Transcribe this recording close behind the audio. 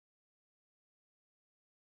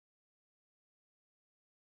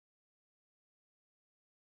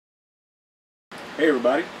Hey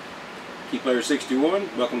everybody,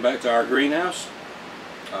 KeyPlayer61. Welcome back to our greenhouse.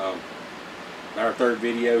 Our third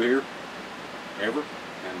video here ever,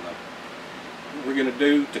 and what we're going to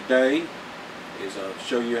do today is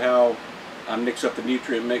show you how I mix up the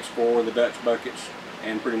nutrient mix for the Dutch buckets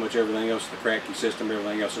and pretty much everything else, the cracky system,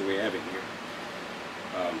 everything else that we have in here.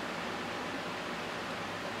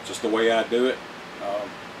 Just the way I do it,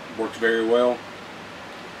 works very well.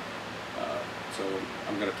 So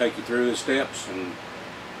I'm going to take you through the steps and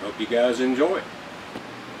hope you guys enjoy it.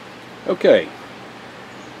 Okay,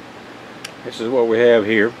 this is what we have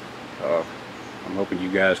here. I'm hoping you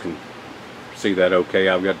guys can see that okay.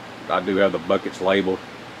 I do have the buckets labeled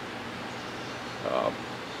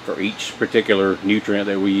for each particular nutrient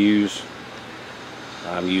that we use.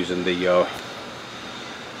 I'm using the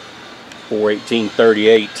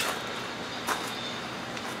 41838,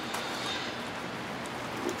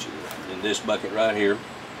 which is in this bucket right here.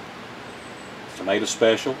 Tomato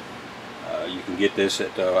special. You can get this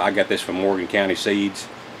at I got this from Morgan County Seeds.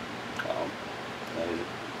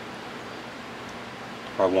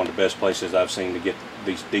 Probably one of the best places I've seen to get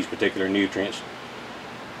these particular nutrients.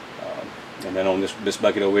 And then on this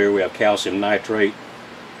bucket over here we have calcium nitrate,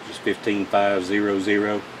 which is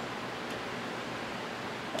 15500.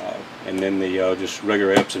 And then the just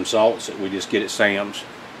regular Epsom salts that we just get at Sam's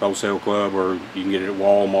Wholesale Club, or you can get it at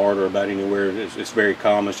Walmart or about anywhere. It's very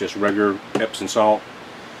common. It's just regular Epsom salt,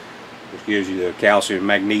 which gives you the calcium and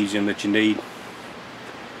magnesium that you need.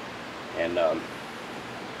 And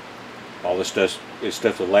all this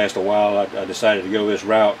stuff will last a while. I decided to go this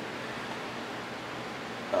route.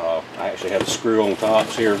 I actually have a screw on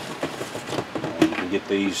tops here. You can get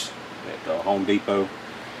these at Home Depot.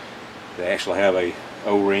 They actually have a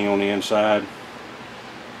O-ring on the inside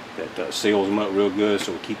that seals them up real good,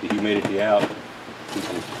 so we keep the humidity out,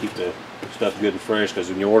 keep the stuff good and fresh. Because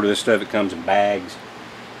when you order this stuff, it comes in bags.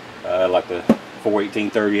 Like the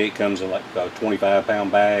 41838 comes in like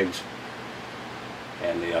 25-pound bags,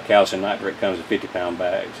 and the calcium nitrate comes in 50-pound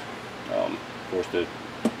bags. Of course, the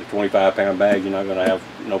 25-pound bag, you're not going to have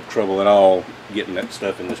no trouble at all getting that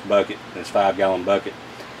stuff in this bucket, this 5-gallon bucket.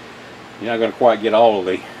 You're not going to quite get all of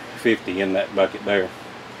the 50 in that bucket there.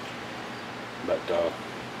 But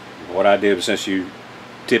what I did was, since you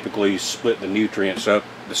typically split the nutrients up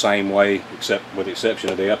the same way, except with the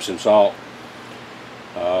exception of the Epsom salt,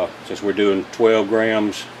 since we're doing 12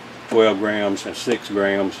 grams, and 6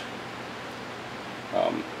 grams,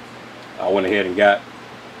 I went ahead and got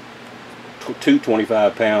two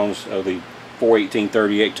 25 pounds of the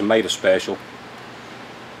 41838 tomato special,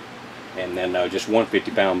 and then just one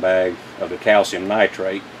 50-pound bag of the calcium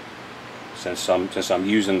nitrate. Since I'm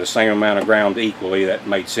using the same amount of ground equally, that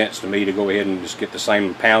made sense to me to go ahead and just get the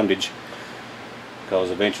same poundage, because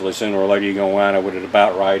eventually, sooner or later, you're going to wind up with it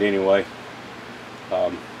about right anyway.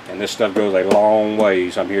 And this stuff goes a long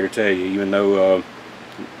ways, I'm here to tell you. Even though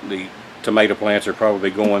the tomato plants are probably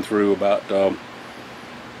going through about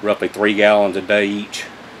roughly 3 gallons a day each,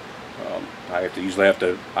 I have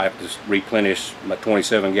to replenish my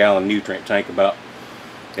 27-gallon nutrient tank about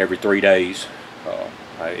every 3 days.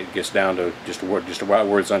 It gets down to just about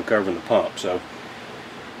where it's uncovering the pump. So,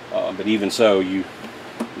 but even so, you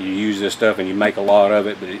use this stuff and you make a lot of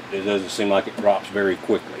it, but it doesn't seem like it drops very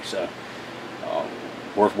quickly. So,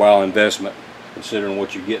 worthwhile investment considering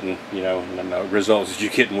what you're getting, you know, and the results that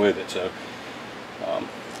you're getting with it. So,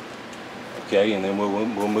 okay, and then we'll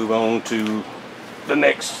move on to the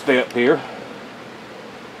next step here.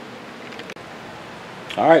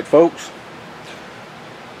 All right, folks.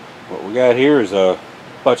 What we got here is a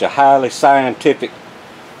bunch of highly scientific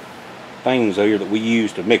things here that we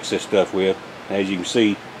use to mix this stuff with. As you can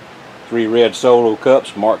see, 3 red Solo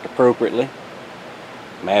cups marked appropriately.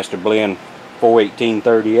 Master Blend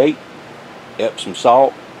 41838, Epsom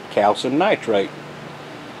salt, calcium nitrate.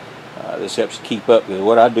 This helps keep up. Because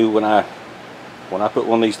what I do when I put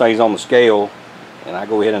one of these things on the scale, and I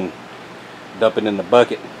go ahead and dump it in the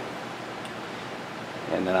bucket,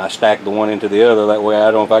 and then I stack the one into the other. That way,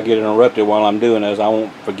 I don't, if I get interrupted while I'm doing this, I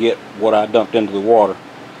won't forget what I dumped into the water.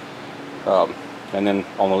 And then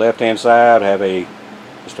on the left-hand side, I have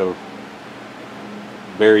just a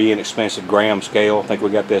very inexpensive gram scale. I think we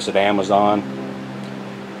got this at Amazon,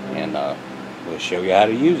 and we'll show you how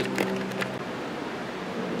to use it.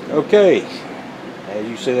 Okay, as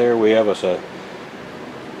you see there, we have us a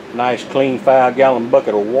nice clean 5-gallon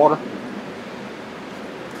bucket of water.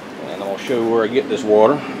 And I'll show you where I get this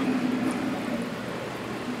water.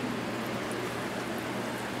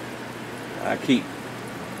 I keep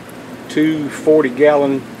 2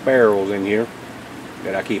 40-gallon barrels in here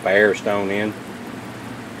that I keep air stone in,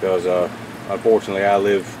 because unfortunately I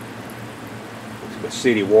live with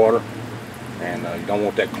city water, and you don't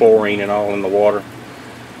want that chlorine and all in the water.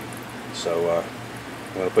 So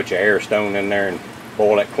I'm going to put your air stone in there and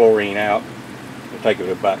boil that chlorine out. It'll take it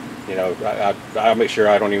about, you know, I'll make sure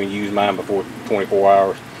I don't even use mine before 24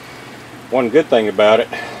 hours. One good thing about it,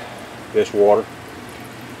 this water,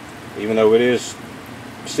 even though it is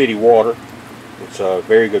city water, it's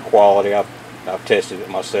very good quality. I've tested it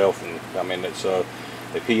myself, and I mean, it's the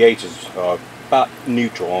pH is about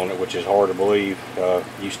neutral on it, which is hard to believe.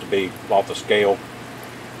 Used to be off the scale.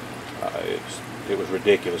 It was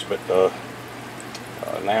ridiculous, but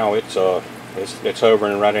now it's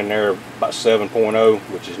hovering right in there about 7.0,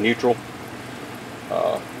 which is neutral.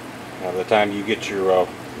 By the time you get your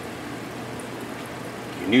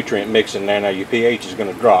nutrient mix in there, now your pH is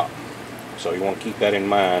going to drop. So you want to keep that in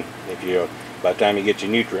mind. If you, by the time you get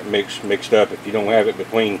your nutrient mixed up, if you don't have it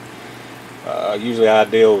between, usually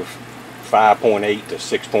ideal 5.8 to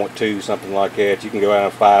 6.2, something like that. You can go out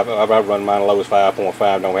on 5. I've run mine low as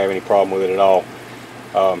 5.5. Don't have any problem with it at all.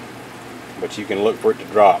 But you can look for it to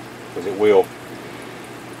drop, because it will.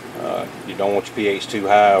 You don't want your pH too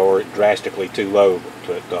high or drastically too low.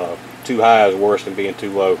 But too high is worse than being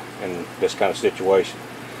too low in this kind of situation.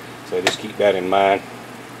 So just keep that in mind.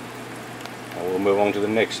 And we'll move on to the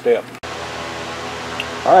next step.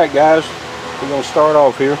 Alright guys, we're going to start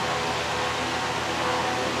off here.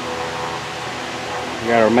 We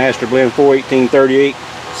got our Master Blend 41838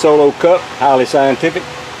 Solo Cup, highly scientific. We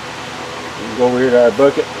can go over here to our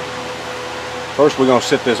bucket. First we're going to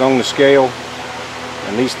set this on the scale,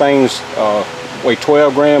 and these things weigh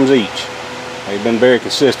 12 grams each. They've been very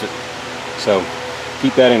consistent, so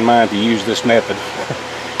keep that in mind to use this method.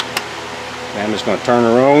 Now I'm just going to turn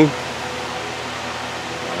her on,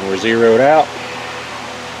 and we're zeroed out,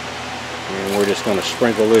 and we're just going to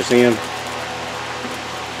sprinkle this in.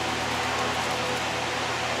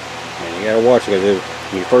 You gotta watch it, because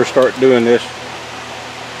when you first start doing this,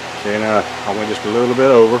 then I went just a little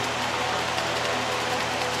bit over.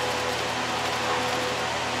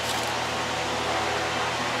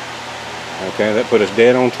 Okay, that put us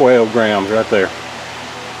dead on 12 grams right there.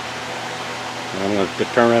 And I'm going to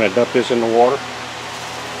turn around and dump this in the water.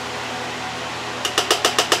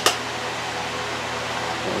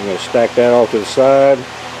 I'm going to stack that off to the side.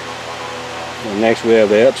 And next we have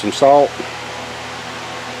the Epsom salt,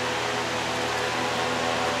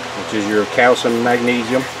 which is your calcium and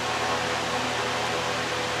magnesium.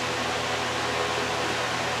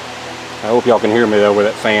 I hope y'all can hear me though with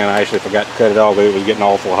that fan. I actually forgot to cut it off, but it was getting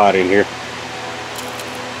awful hot in here.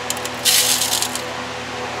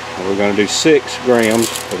 And we're going to do 6 grams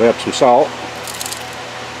of Epsom salt.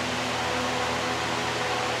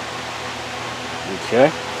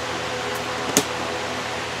 Okay.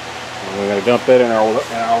 And we're going to dump that in our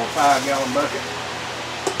 5-gallon bucket.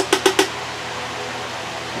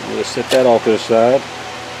 We'll just set that off to the side.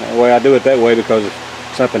 That way, I do it that way because if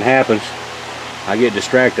something happens, I get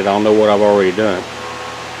distracted. I'll know what I've already done.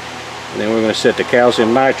 And then we're going to set the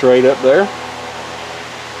calcium nitrate up there.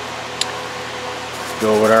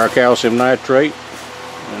 Go with our calcium nitrate.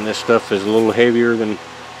 And this stuff is a little heavier than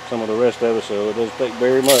some of the rest of it, so it doesn't take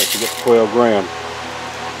very much to get to 12 grams.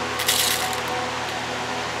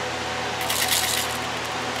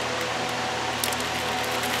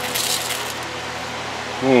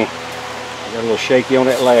 I got a little shaky on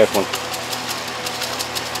that last one.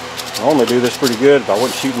 I normally do this pretty good. If I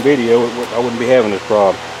wasn't shooting video, I wouldn't be having this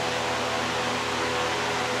problem.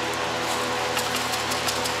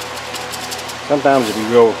 Sometimes if you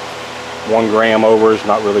go 1 gram over, it's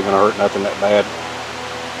not really going to hurt nothing that bad.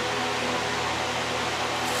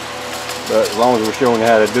 But as long as we're showing you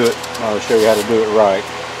how to do it, I'll show you how to do it right.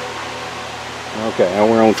 Okay, now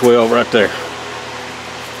we're on 12 right there.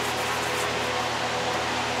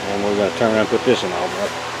 And we're going to turn around and put this in all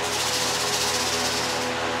right.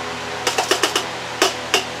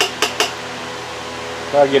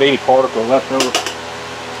 Try to get any particle left over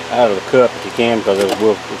out of the cup if you can, because it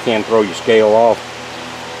can throw your scale off.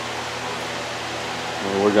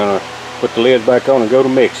 And we're going to put the lid back on and go to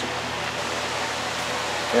mixing.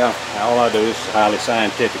 Yeah, all I do is highly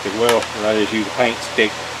scientific as well. I just use a paint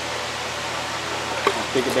stick. I'll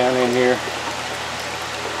stick it down in here.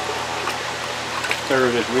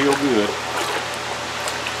 Stir this real good.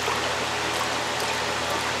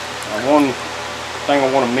 Now, one thing I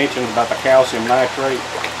want to mention about the calcium nitrate,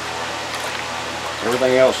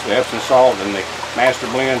 everything else, the Epsom salt and the Master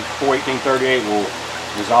Blend 41838 will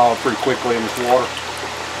dissolve pretty quickly in this water.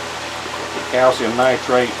 The calcium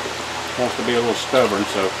nitrate wants to be a little stubborn,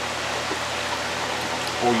 so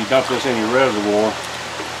before you dump this in your reservoir,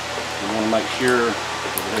 you want to make sure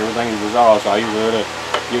that everything is dissolved. So I usually let it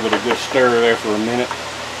Give it a good stir there for a minute.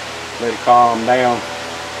 Let it calm down.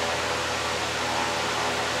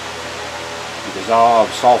 Dissolve,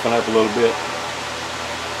 soften up a little bit.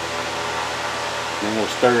 Then we'll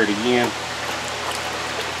stir it again.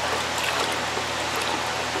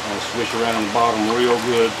 And swish around the bottom real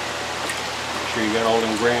good. Make sure you got all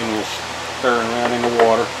them granules stirring around in the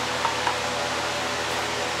water.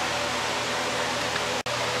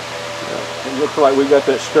 It looks like we got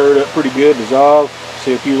that stirred up pretty good, dissolved.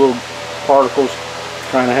 See a few little particles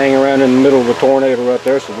trying to hang around in the middle of the tornado right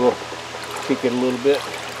there, so we'll kick it a little bit.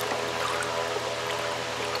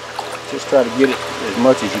 Just try to get it as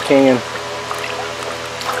much as you can,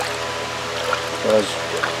 because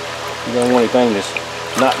you don't want anything that's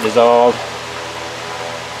not dissolved.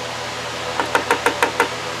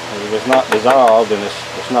 And if it's not dissolved, then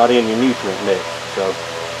it's not in your nutrient mix. So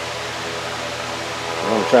you're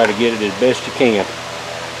going to try to get it as best you can.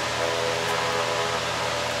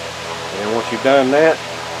 And once you've done that,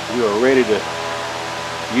 you are ready to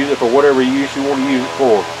use it for whatever use you want to use it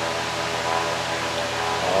for.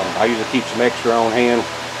 I usually keep some extra on hand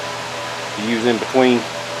to use in between.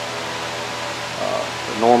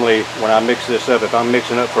 But normally when I mix this up, if I'm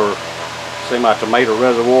mixing up for, say, my tomato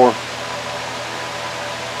reservoir,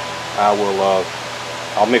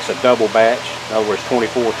 I'll mix a double batch. In other words,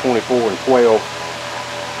 24, 24, and 12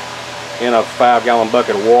 in a 5-gallon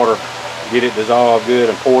bucket of water. Get it dissolved good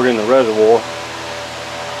and pour it in the reservoir.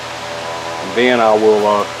 And then I will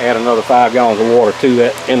add another 5 gallons of water to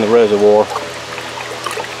that in the reservoir.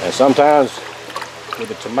 And sometimes with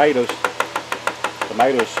the tomatoes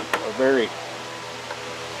are very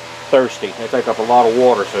thirsty. They take up a lot of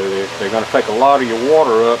water, so they're going to take a lot of your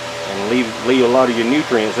water up and leave a lot of your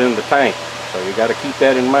nutrients in the tank. So you got to keep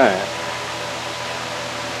that in mind.